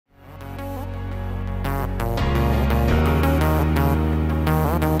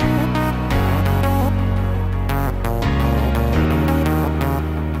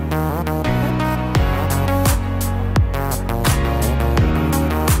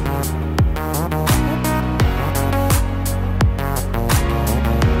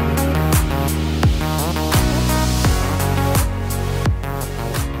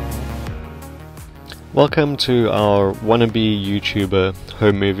Welcome to our wannabe YouTuber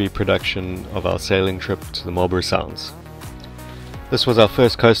home movie production of our sailing trip to the Marlborough Sounds. This was our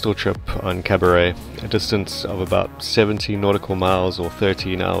first coastal trip on Cabaret, a distance of about 70 nautical miles or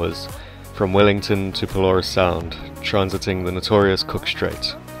 13 hours from Wellington to Marlborough Sound, transiting the notorious Cook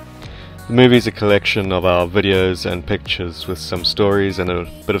Strait. The movie is a collection of our videos and pictures with some stories and a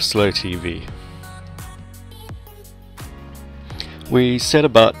bit of slow TV. We set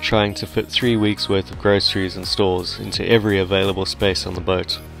about trying to fit 3 weeks worth of groceries and stores into every available space on the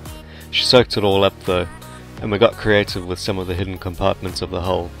boat. She soaked it all up though, and we got creative with some of the hidden compartments of the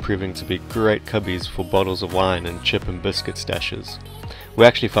hull, proving to be great cubbies for bottles of wine and chip and biscuit stashes. We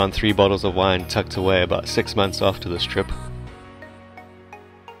actually found 3 bottles of wine tucked away about 6 months after this trip.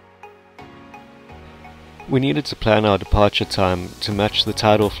 We needed to plan our departure time to match the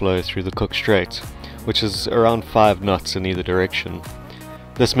tidal flow through the Cook Strait, which is around 5 knots in either direction.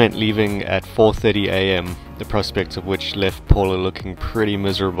 This meant leaving at 4:30 AM, the prospect of which left Paula looking pretty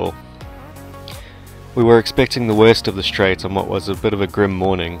miserable. We were expecting the worst of the strait on what was a bit of a grim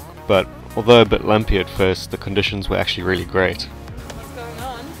morning, but although a bit lumpy at first, the conditions were actually really great. What's going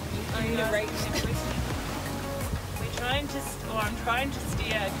on? I need a break. I'm trying to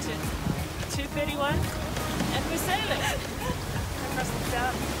steer to 231 and we're sailing across the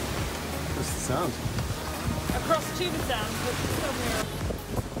sound. Across the sound? Across to the sound, but somewhere.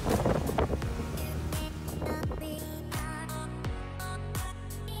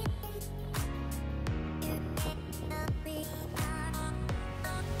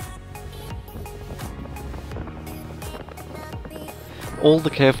 All the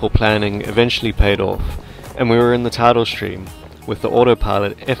careful planning eventually paid off, and we were in the tidal stream, with the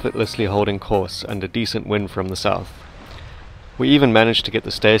autopilot effortlessly holding course under decent wind from the south. We even managed to get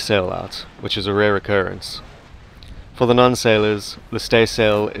the staysail out, which is a rare occurrence. For the non-sailors, the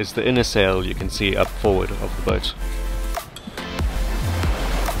staysail is the inner sail you can see up forward of the boat.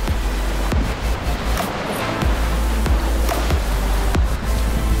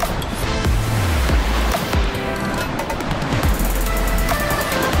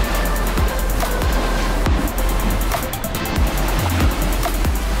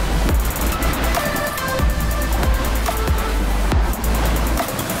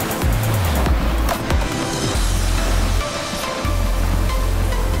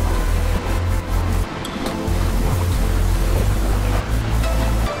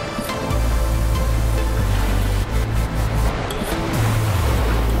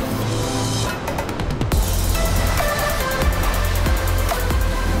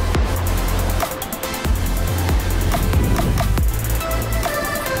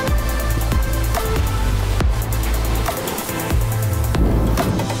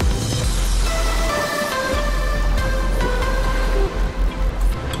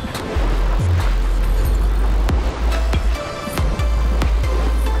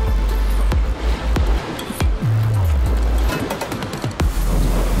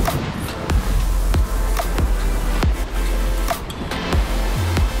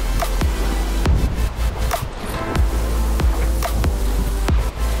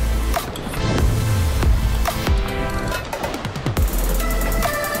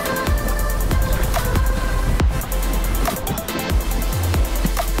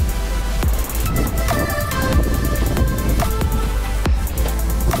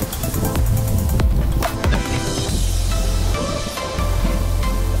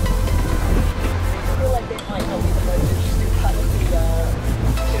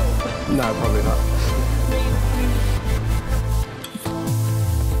 No, probably not.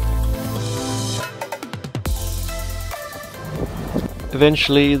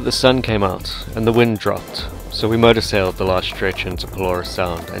 Eventually, the sun came out and the wind dropped, so we motor-sailed the last stretch into Marlborough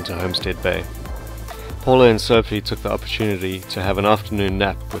Sound and to Homestead Bay. Paula and Sophie took the opportunity to have an afternoon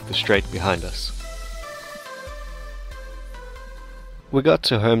nap with the strait behind us. We got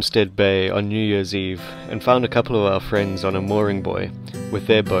to Homestead Bay on New Year's Eve and found a couple of our friends on a mooring buoy with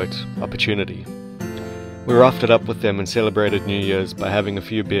their boat, Opportunity. We rafted up with them and celebrated New Year's by having a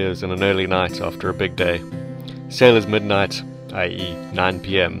few beers and an early night after a big day. Sailor's midnight, i.e. 9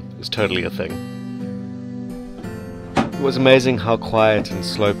 PM, is totally a thing. It was amazing how quiet and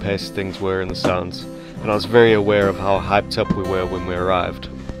slow-paced things were in the Sounds, and I was very aware of how hyped up we were when we arrived.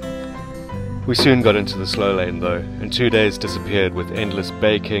 We soon got into the slow lane though, and 2 days disappeared with endless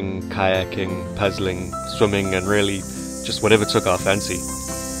baking, kayaking, puzzling, swimming, and really just whatever took our fancy.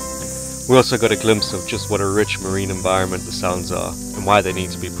 We also got a glimpse of just what a rich marine environment the Sounds are, and why they need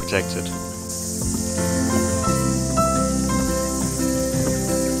to be protected.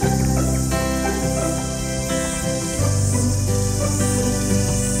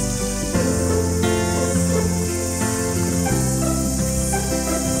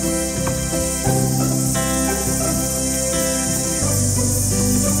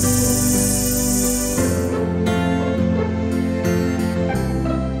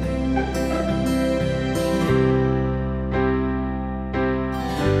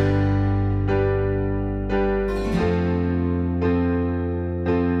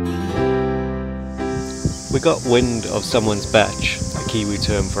 got wind of someone's batch, a Kiwi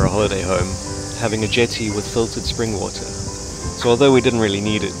term for a holiday home, having a jetty with filtered spring water. So although we didn't really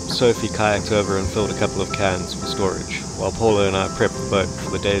need it, Sophie kayaked over and filled a couple of cans for storage, while Paula and I prepped the boat for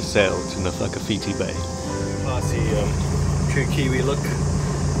the day's sail to Nafakafiti Bay. Classy, true Kiwi look.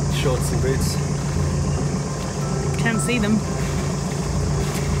 Shorts and boots. Can't see them.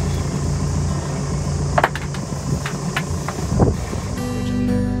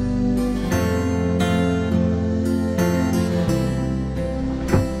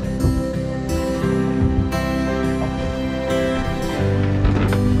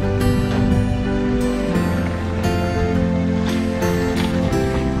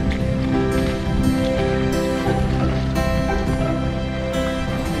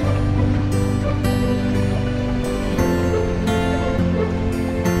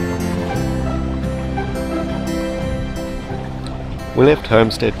 We left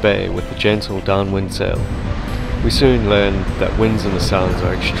Homestead Bay with a gentle downwind sail. We soon learned that winds in the Sounds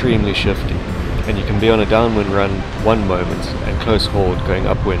are extremely shifty, and you can be on a downwind run one moment and close hauled going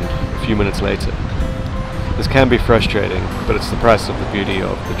upwind a few minutes later. This can be frustrating, but it's the price of the beauty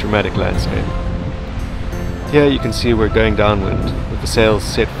of the dramatic landscape. Here you can see we're going downwind, with the sails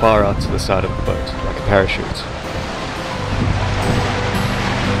set far out to the side of the boat, like a parachute.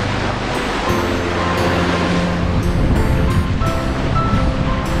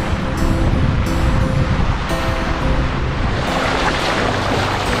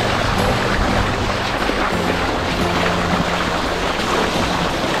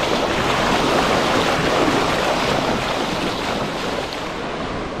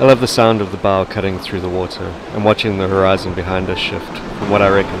 I love the sound of the bow cutting through the water and watching the horizon behind us shift from what I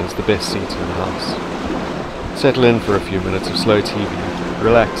reckon is the best seat in the house. Settle in for a few minutes of slow TV,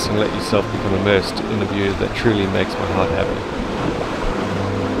 relax and let yourself become immersed in a view that truly makes my heart happy.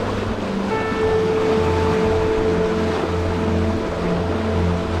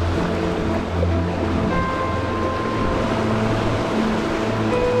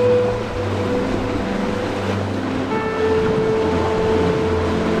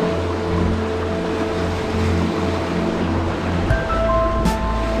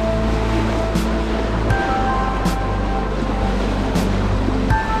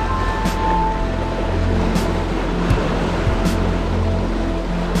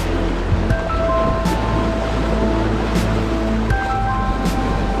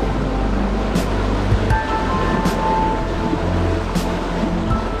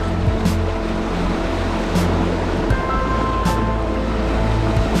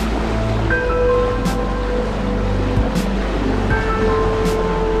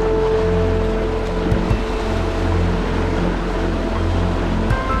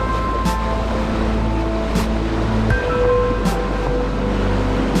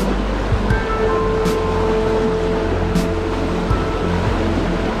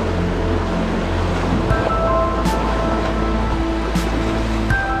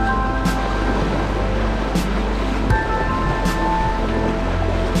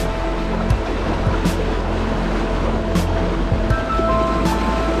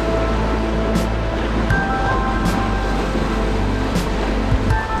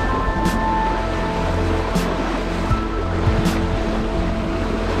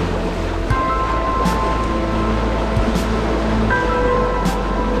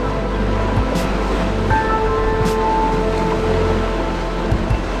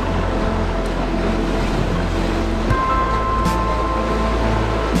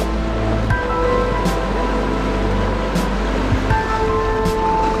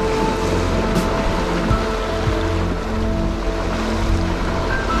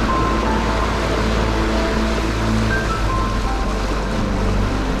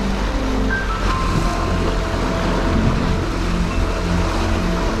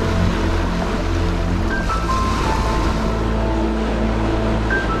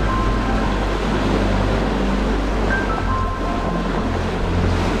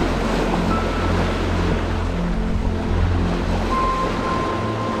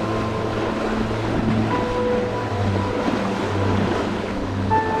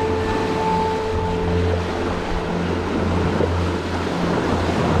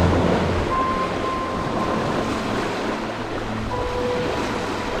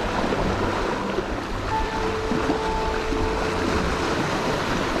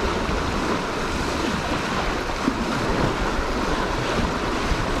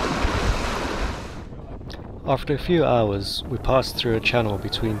 After a few hours, we passed through a channel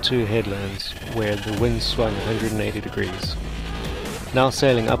between two headlands where the wind swung 180 degrees. Now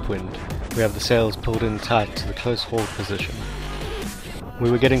sailing upwind, we have the sails pulled in tight to the close hauled position. We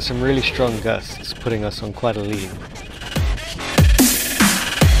were getting some really strong gusts, putting us on quite a lean.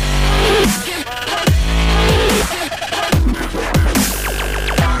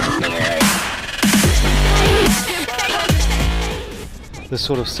 This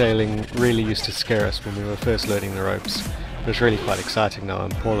sort of sailing really used to scare us when we were first loading the ropes, but it's really quite exciting now,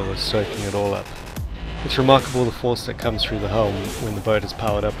 and Paula was soaking it all up. It's remarkable the force that comes through the helm when the boat is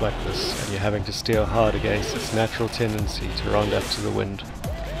powered up like this and you're having to steer hard against its natural tendency to round up to the wind.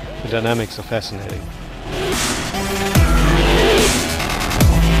 The dynamics are fascinating.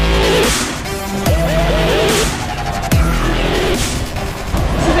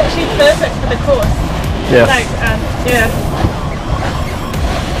 This is actually perfect for the course. Yeah. Like, yeah.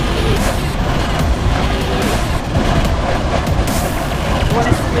 Want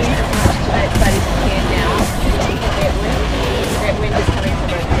to squeeze as much to that side as you can now to take that wind. That wind is coming from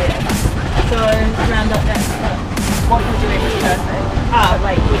over there. So round up that. What you're doing is perfect.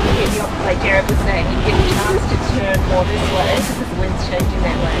 Like when you get your, like Jared was saying, you get a chance to turn more this way because the wind's changing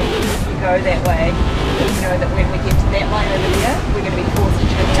that way. You go that way, because you know that when we get to that line over there, we're going to be forced to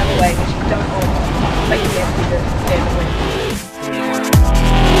turn the other way, which you don't want, but you have to do to stand the wind.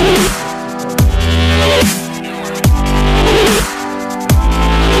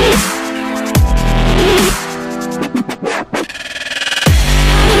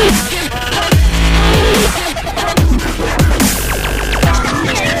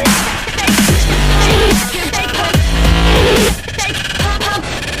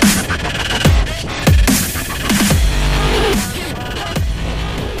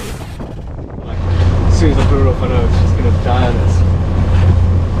 As soon as I put it off, I know she's going to die on us.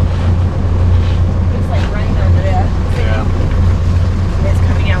 It's like rain over there. Yeah. And it's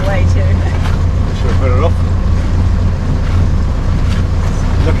coming our way too. Should we put it off?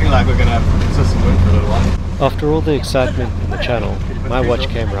 Looking like we're going to have some wind for a little while. After all the excitement in the channel, my watch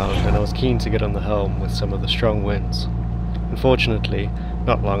came round and I was keen to get on the helm with some of the strong winds. Unfortunately,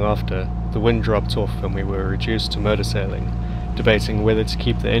 not long after, the wind dropped off and we were reduced to motor sailing, debating whether to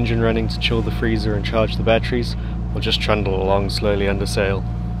keep the engine running to chill the freezer and charge the batteries, or just trundle along slowly under sail.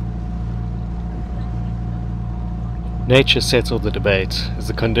 Nature settled the debate as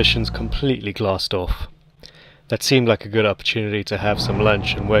the conditions completely glassed off. That seemed like a good opportunity to have some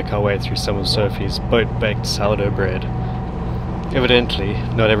lunch and work our way through some of Sophie's boat-baked sourdough bread. Evidently,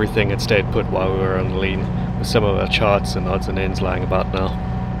 not everything had stayed put while we were on the lean, with some of our charts and odds and ends lying about now.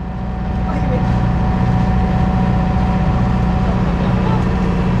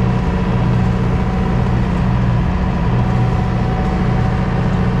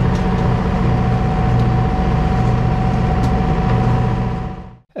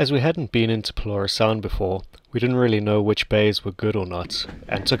 As we hadn't been into Marlborough Sound before, we didn't really know which bays were good or not,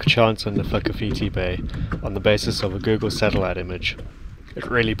 and took a chance on the Whakawhiti Bay on the basis of a Google satellite image. It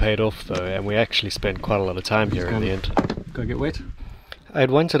really paid off though, and we actually spent quite a lot of time here in the end. Go get wet? I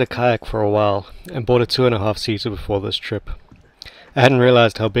had wanted a kayak for a while, and bought a 2.5-seater before this trip. I hadn't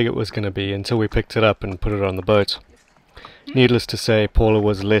realised how big it was going to be until we picked it up and put it on the boat. Needless to say, Paula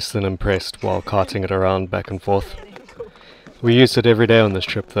was less than impressed while carting it around back and forth. We used it every day on this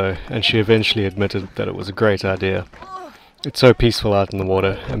trip though, and she eventually admitted that it was a great idea. It's so peaceful out in the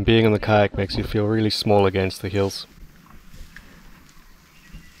water, and being in the kayak makes you feel really small against the hills.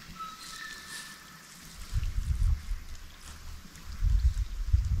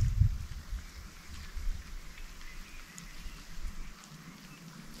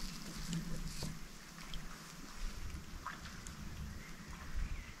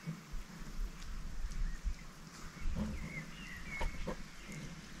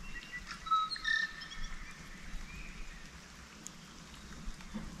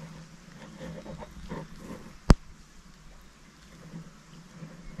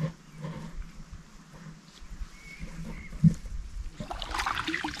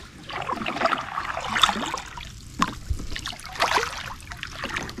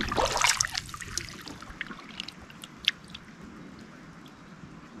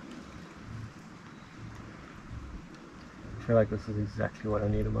 I feel like this is exactly what I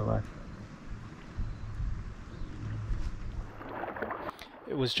need in my life.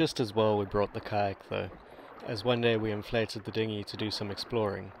 It was just as well we brought the kayak though, as one day we inflated the dinghy to do some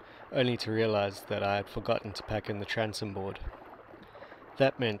exploring, only to realise that I had forgotten to pack in the transom board.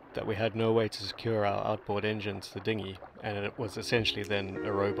 That meant that we had no way to secure our outboard engine to the dinghy, and it was essentially then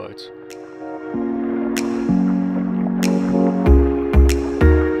a rowboat.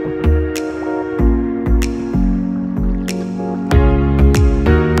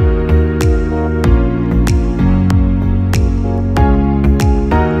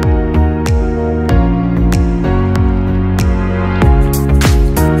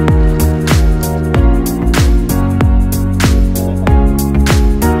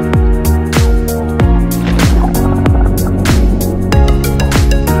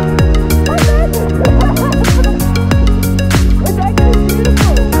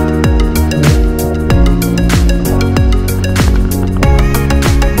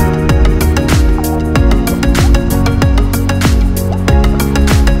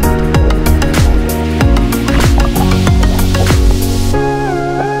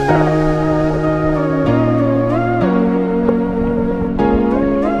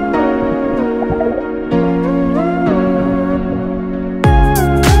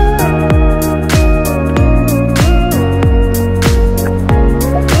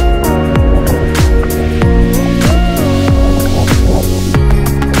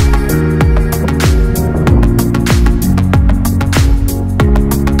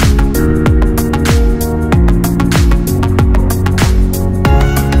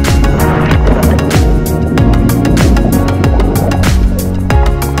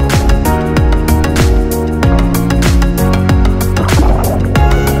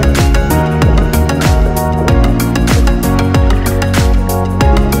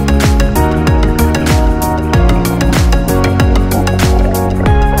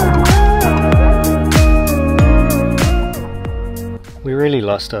 We really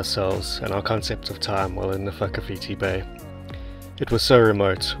lost ourselves and our concept of time while in the Whakawhiti Bay. It was so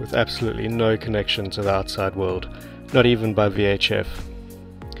remote, with absolutely no connection to the outside world, not even by VHF.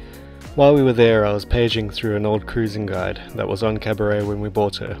 While we were there, I was paging through an old cruising guide that was on Cabaret when we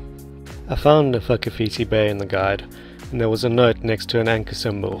bought her. I found the Whakawhiti Bay in the guide, and there was a note next to an anchor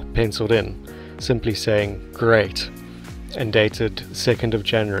symbol, penciled in, simply saying, "Great," and dated 2nd of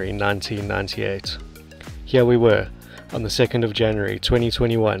January 1998. Here we were, on the 2nd of January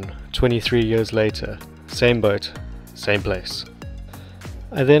 2021, 23 years later, same boat, same place.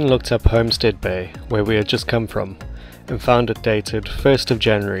 I then looked up Homestead Bay, where we had just come from, and found it dated 1st of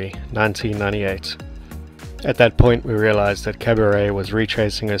January 1998. At that point we realized that Cabaret was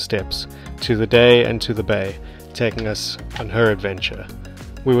retracing her steps, to the day and to the bay, taking us on her adventure.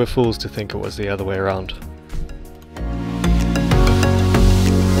 We were fools to think it was the other way around.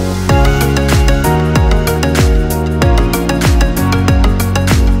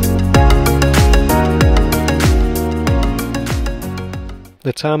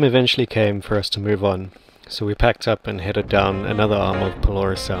 The time eventually came for us to move on, so we packed up and headed down another arm of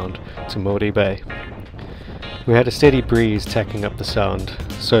Marlborough Sound to Maori Bay. We had a steady breeze tacking up the sound,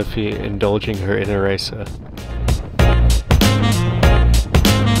 Sophie indulging her inner racer.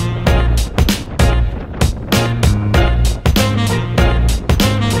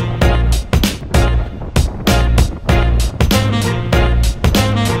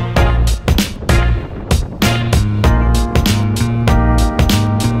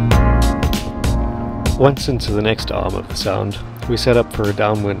 Once into the next arm of the sound, we set up for a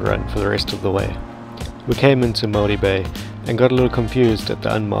downwind run for the rest of the way. We came into Maori Bay and got a little confused at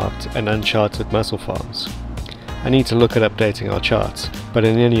the unmarked and uncharted mussel farms. I need to look at updating our charts, but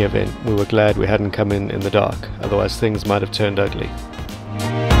in any event we were glad we hadn't come in the dark, otherwise things might have turned ugly.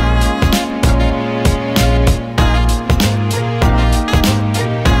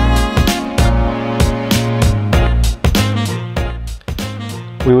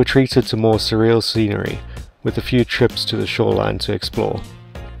 We were treated to more surreal scenery, with a few trips to the shoreline to explore.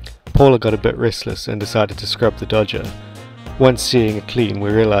 Paula got a bit restless and decided to scrub the Dodger. Once seeing it clean,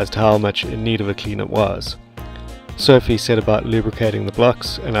 we realized how much in need of a clean it was. Sophie set about lubricating the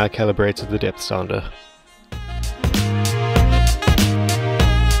blocks, and I calibrated the depth sounder.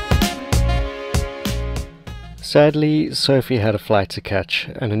 Sadly, Sophie had a flight to catch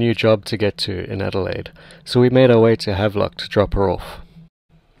and a new job to get to in Adelaide, so we made our way to Havelock to drop her off.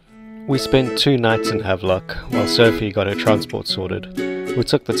 We spent 2 nights in Havelock while Sophie got her transport sorted. We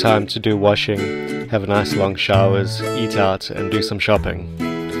took the time to do washing, have nice long showers, eat out and do some shopping.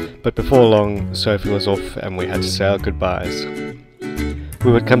 But before long, Sophie was off and we had to say our goodbyes.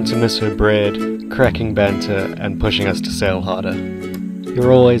 We would come to miss her bread, cracking banter and pushing us to sail harder.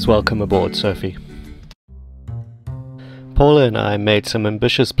 You're always welcome aboard, Sophie. Paula and I made some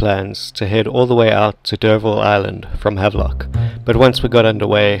ambitious plans to head all the way out to Derville Island from Havelock, but once we got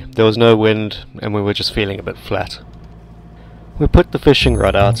underway, there was no wind and we were just feeling a bit flat. We put the fishing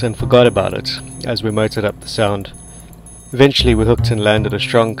rod out and forgot about it as we motored up the sound. Eventually we hooked and landed a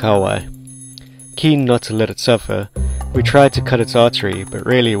strong kahawai. Keen not to let it suffer, we tried to cut its artery, but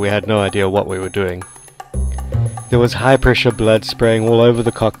really we had no idea what we were doing. There was high pressure blood spraying all over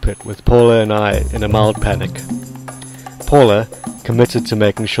the cockpit, with Paula and I in a mild panic. Paula, committed to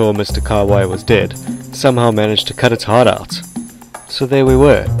making sure Mr. Kahawai was dead, somehow managed to cut its heart out. So there we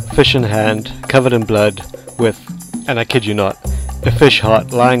were, fish in hand, covered in blood, with, and I kid you not, a fish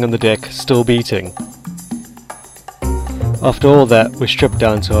heart lying on the deck, still beating. After all that, we stripped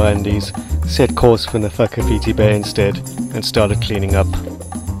down to our undies, set course for the Whakawhiti Bay instead, and started cleaning up.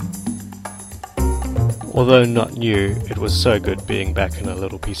 Although not new, it was so good being back in a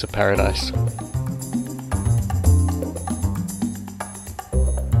little piece of paradise.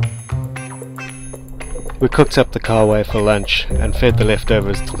 We cooked up the kahawai for lunch and fed the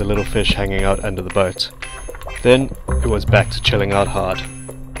leftovers to the little fish hanging out under the boat. Then it was back to chilling out hard. Are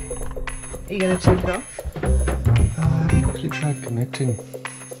you going to take it off? I haven't actually tried connecting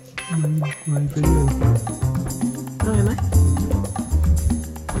my video. Oh, am I?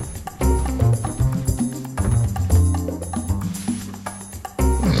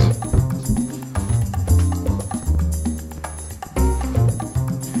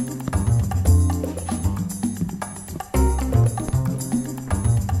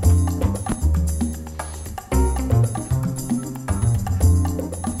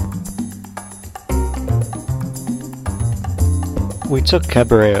 We took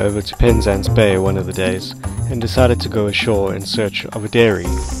Cabaret over to Penzance Bay one of the days and decided to go ashore in search of a dairy,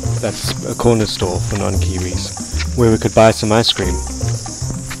 that's a corner store for non-Kiwis, where we could buy some ice cream.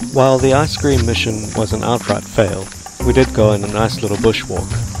 While the ice cream mission was an outright fail, We did go on a nice little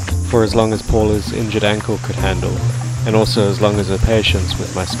bushwalk, for as long as Paula's injured ankle could handle, and also as long as her patience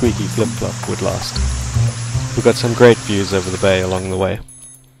with my squeaky flip-flop would last. We got some great views over the bay along the way.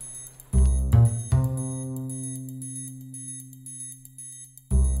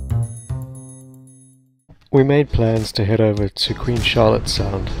 We made plans to head over to Queen Charlotte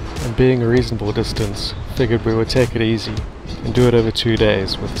Sound, and being a reasonable distance, figured we would take it easy and do it over 2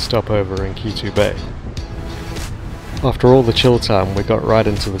 days with a stopover in Ketu Bay. After all the chill time, we got right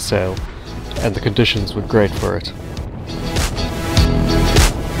into the sail, and the conditions were great for it.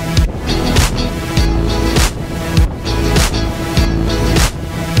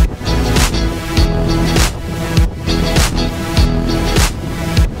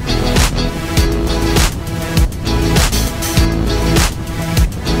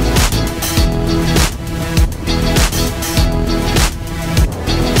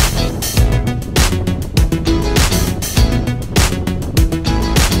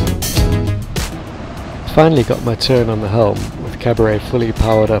 Finally got my turn on the helm, with Cabaret fully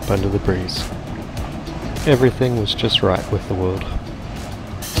powered up under the breeze. Everything was just right with the world.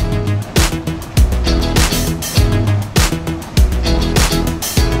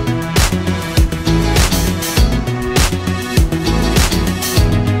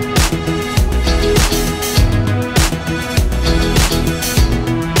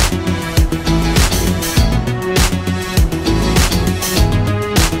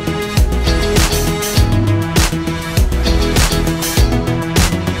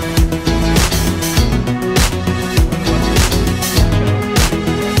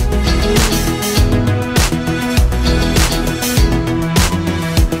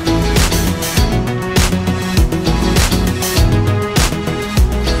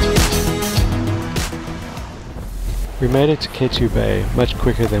 We made it to Ketu Bay much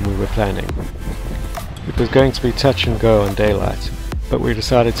quicker than we were planning. It was going to be touch and go on daylight, but we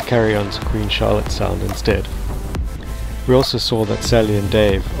decided to carry on to Queen Charlotte Sound instead. We also saw that Sally and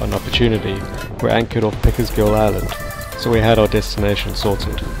Dave, on opportunity, were anchored off Pickersgill Island, so we had our destination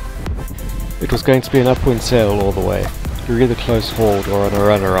sorted. It was going to be an upwind sail all the way. You're either close hauled or on a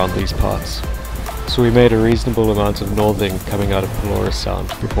run around these parts, so we made a reasonable amount of northing coming out of Marlborough Sound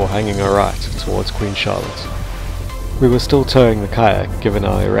before hanging a right towards Queen Charlotte. We were still towing the kayak given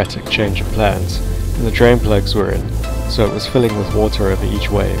our erratic change of plans, and the drain plugs were in, so it was filling with water over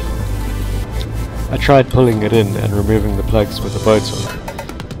each wave. I tried pulling it in and removing the plugs with a boat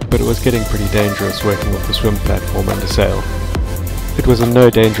hook, but it was getting pretty dangerous working with the swim platform under sail. It was in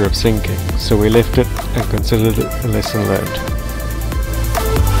no danger of sinking, so we left it and considered it a lesson learned.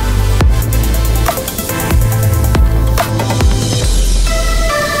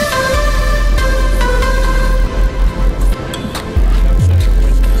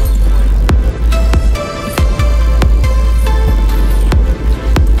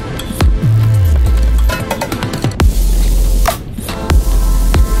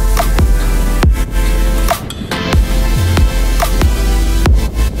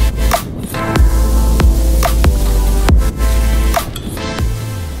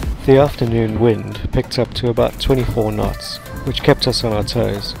 The afternoon wind picked up to about 24 knots, which kept us on our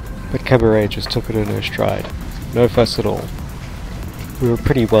toes, but Cabaret just took it in her stride. No fuss at all. We were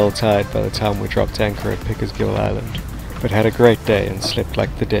pretty well tired by the time we dropped anchor at Pickersgill Island, but had a great day and slept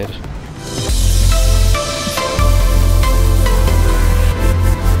like the dead.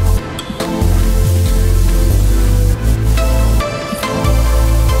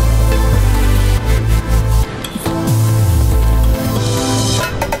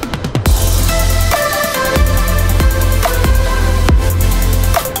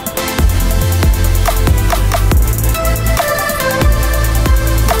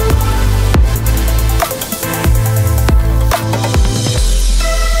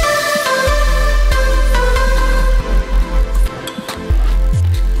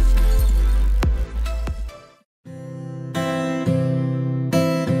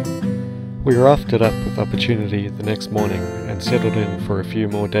 We rafted up with opportunity the next morning and settled in for a few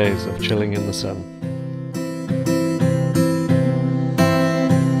more days of chilling in the sun.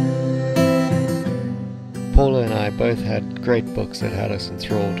 Paula and I both had great books that had us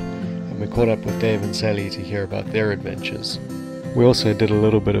enthralled, and we caught up with Dave and Sally to hear about their adventures. We also did a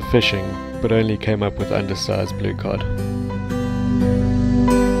little bit of fishing, but only came up with undersized blue cod.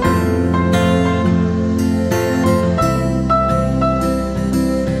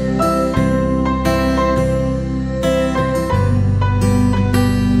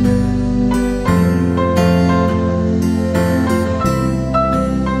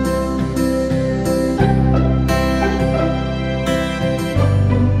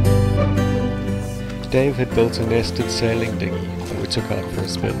 Dave Dave had built a nested sailing dinghy that we took out for a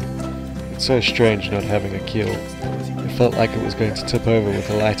spin. It's so strange not having a keel. It felt like it was going to tip over with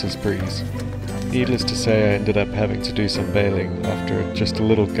the lightest breeze. Needless to say, I ended up having to do some bailing after just a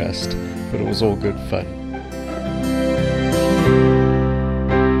little gust, but it was all good fun.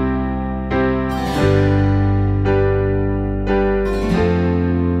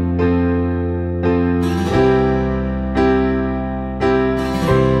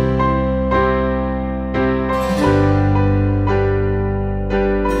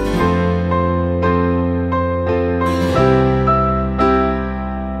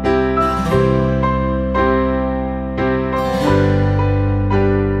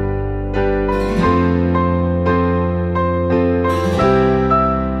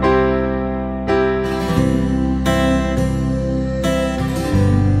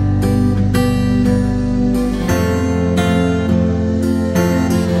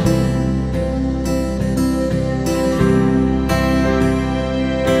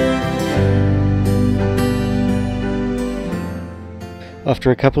 After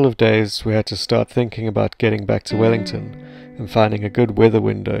a couple of days, we had to start thinking about getting back to Wellington and finding a good weather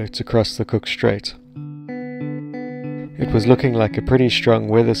window to cross the Cook Strait. It was looking like a pretty strong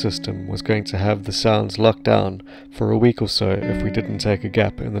weather system was going to have the Sounds locked down for a week or so if we didn't take a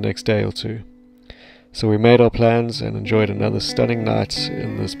gap in the next day or two. So we made our plans and enjoyed another stunning night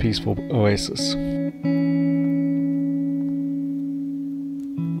in this peaceful oasis.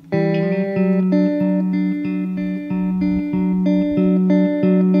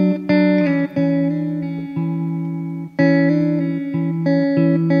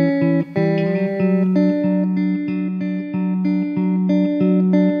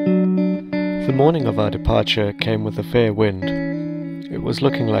 The morning of our departure came with a fair wind. It was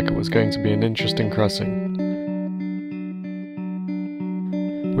looking like it was going to be an interesting crossing.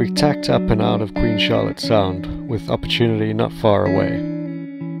 We tacked up and out of Queen Charlotte Sound, with opportunity not far away.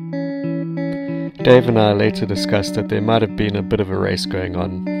 Dave and I later discussed that there might have been a bit of a race going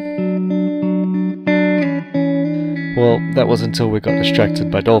on. Well, that was until we got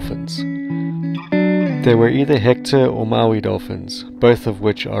distracted by dolphins. They were either Hector or Maui dolphins, both of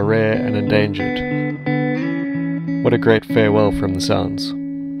which are rare and endangered. What a great farewell from the Sounds.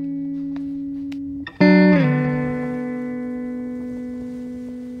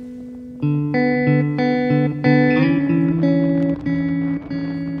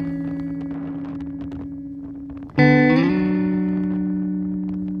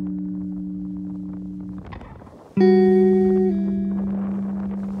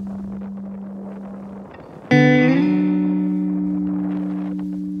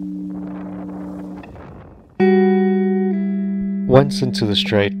 Once into the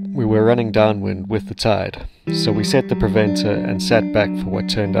strait, we were running downwind with the tide, so we set the preventer and sat back for what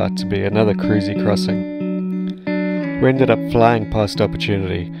turned out to be another cruisy crossing. We ended up flying past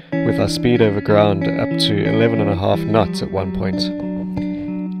opportunity, with our speed over ground up to 11.5 knots at one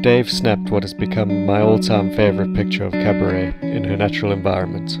point. Dave snapped what has become my all-time favourite picture of Cabaret in her natural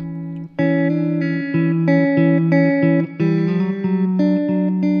environment.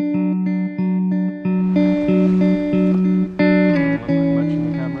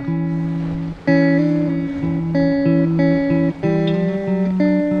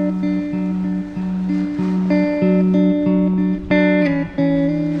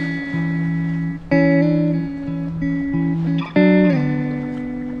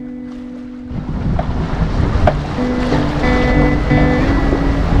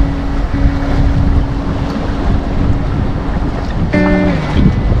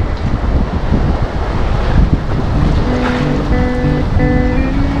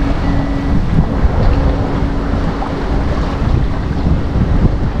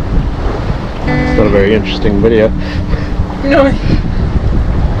 Not a very interesting video. No.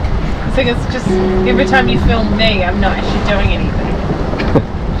 I think it's just every time you film me, I'm not actually doing anything.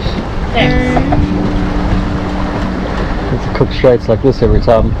 Thanks. It's a Cook Straits like this every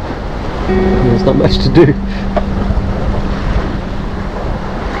time. There's not much to do.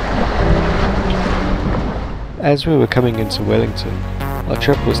 As we were coming into Wellington, our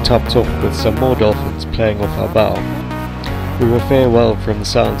trip was topped off with some more dolphins playing off our bow. We were farewelled from the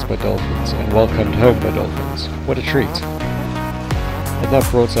Sounds by dolphins and welcomed home by dolphins. What a treat! And that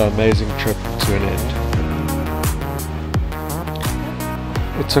brought our amazing trip to an end.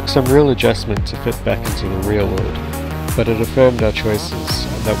 It took some real adjustment to fit back into the real world, but it affirmed our choices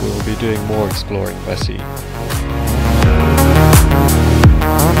and that we will be doing more exploring by sea.